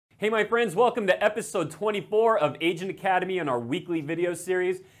Hey my friends, welcome to episode 24 of Agent Academy and our weekly video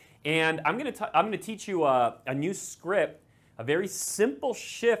series. And I'm going to teach you a new script, a very simple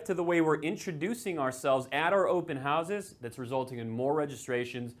shift to the way we're introducing ourselves at our open houses that's resulting in more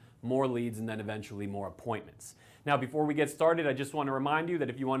registrations, more leads, and then eventually more appointments. Now before we get started, I just want to remind you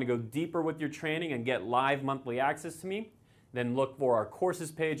that if you want to go deeper with your training and get live monthly access to me, then look for our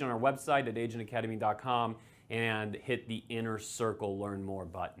courses page on our website at agentacademy.com and hit the inner circle Learn More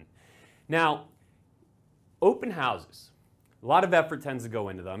button. Now, open houses, a lot of effort tends to go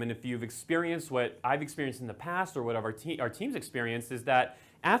into them, and if you've experienced what I've experienced in the past or what our team's experienced is that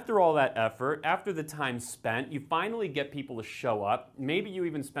after all that effort, after the time spent, you finally get people to show up, maybe you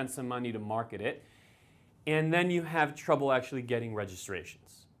even spent some money to market it, and then you have trouble actually getting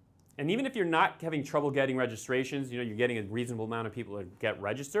registrations. And even if you're not having trouble getting registrations, you're getting a reasonable amount of people to get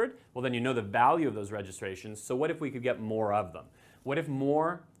registered, well then you know the value of those registrations, so what if we could get more of them? What if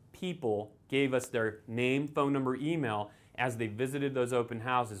more people gave us their name, phone number, email as they visited those open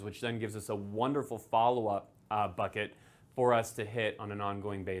houses, which then gives us a wonderful follow-up bucket for us to hit on an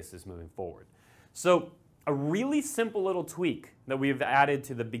ongoing basis moving forward. So a really simple little tweak that we've added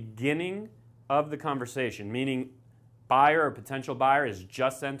to the beginning of the conversation, meaning buyer or potential buyer has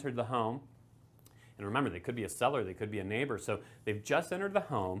just entered the home. And remember, they could be a seller, they could be a neighbor, so they've just entered the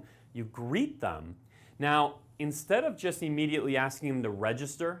home. You greet them. Now, instead of just immediately asking them to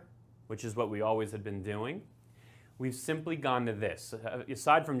register, which is what we always had been doing, we've simply gone to this.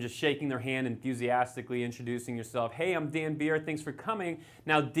 Aside from just shaking their hand, enthusiastically introducing yourself, hey, I'm Dan Beer, thanks for coming.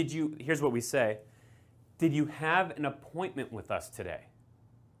 Now, here's what we say, did you have an appointment with us today?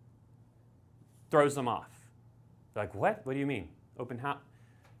 Throws them off. They're like, what? What do you mean? Open house?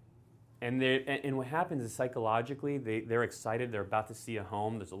 And what happens is psychologically, they're excited, they're about to see a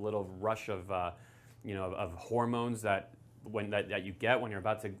home. There's a little rush of hormones that you get when you're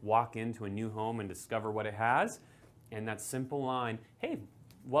about to walk into a new home and discover what it has. And that simple line, hey,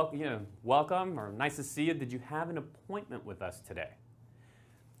 welcome, or nice to see you. Did you have an appointment with us today?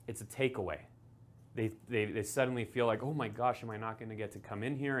 It's a takeaway. They suddenly feel like, oh my gosh, am I not going to get to come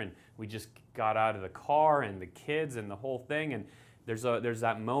in here? And we just got out of the car and the kids and the whole thing. And there's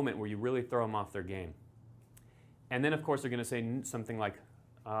that moment where you really throw them off their game. And then, of course, they're going to say something like,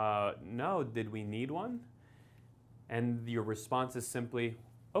 no, did we need one? And your response is simply,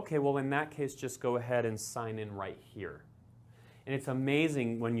 okay, well, in that case, just go ahead and sign in right here. And it's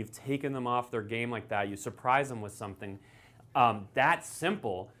amazing when you've taken them off their game like that, you surprise them with something that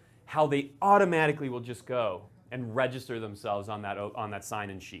simple, how they automatically will just go and register themselves on that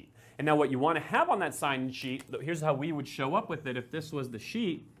sign-in sheet. And now what you want to have on that sign-in sheet, here's how we would show up with it if this was the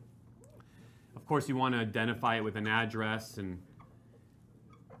sheet. Of course, you want to identify it with an address and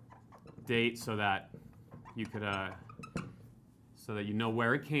date so that you could you know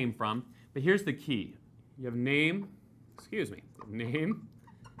where it came from. But here's the key. You have name, name,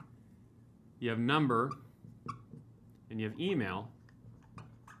 you have number, and you have email.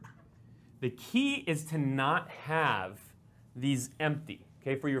 The key is to not have these empty.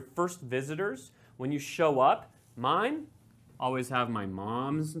 Okay, for your first visitors, when you show up, mine always have my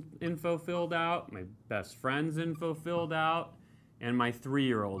mom's info filled out, my best friend's info filled out, and my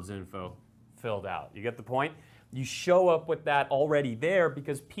 3-year-old's info filled out. You get the point? You show up with that already there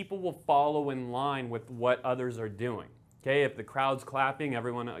because people will follow in line with what others are doing. Okay, if the crowd's clapping,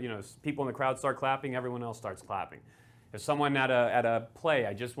 people in the crowd start clapping, everyone else starts clapping. If someone at a play,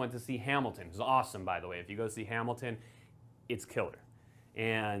 I just went to see Hamilton. It's awesome, by the way. If you go see Hamilton, it's killer.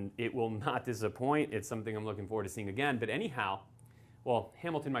 And it will not disappoint. It's something I'm looking forward to seeing again. But anyhow, well,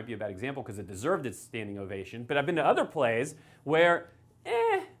 Hamilton might be a bad example because it deserved its standing ovation. But I've been to other plays where,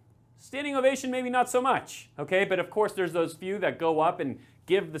 standing ovation maybe not so much. Okay, but of course there's those few that go up and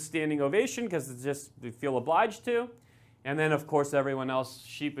give the standing ovation because they feel obliged to. And then of course everyone else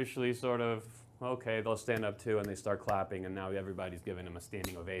sheepishly sort of, okay, they'll stand up too and they start clapping and now everybody's giving them a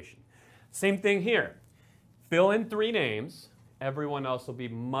standing ovation. Same thing here. Fill in 3 names. Everyone else will be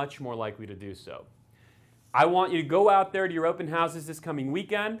much more likely to do so. I want you to go out there to your open houses this coming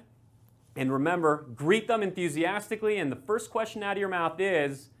weekend and remember, greet them enthusiastically and the first question out of your mouth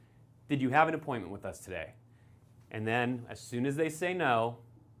is, did you have an appointment with us today? And then as soon as they say no,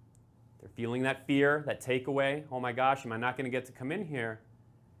 they're feeling that fear, that takeaway, oh my gosh, am I not going to get to come in here?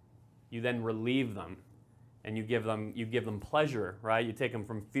 You then relieve them and you give them pleasure, right? You take them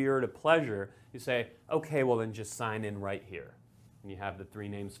from fear to pleasure. You say, okay, well then just sign in right here. And you have the 3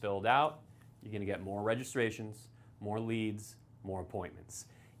 names filled out. You're going to get more registrations, more leads, more appointments.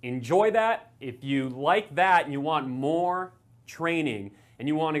 Enjoy that. If you like that and you want more training and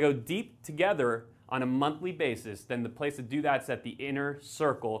you want to go deep together on a monthly basis, then the place to do that's at the Inner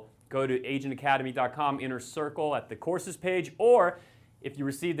Circle. Go to agentacademy.com, Inner Circle at the courses page, or if you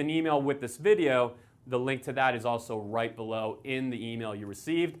received an email with this video, the link to that is also right below in the email you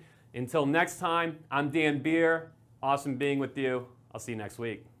received. Until next time, I'm Dan Beer. Awesome being with you. I'll see you next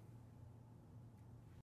week.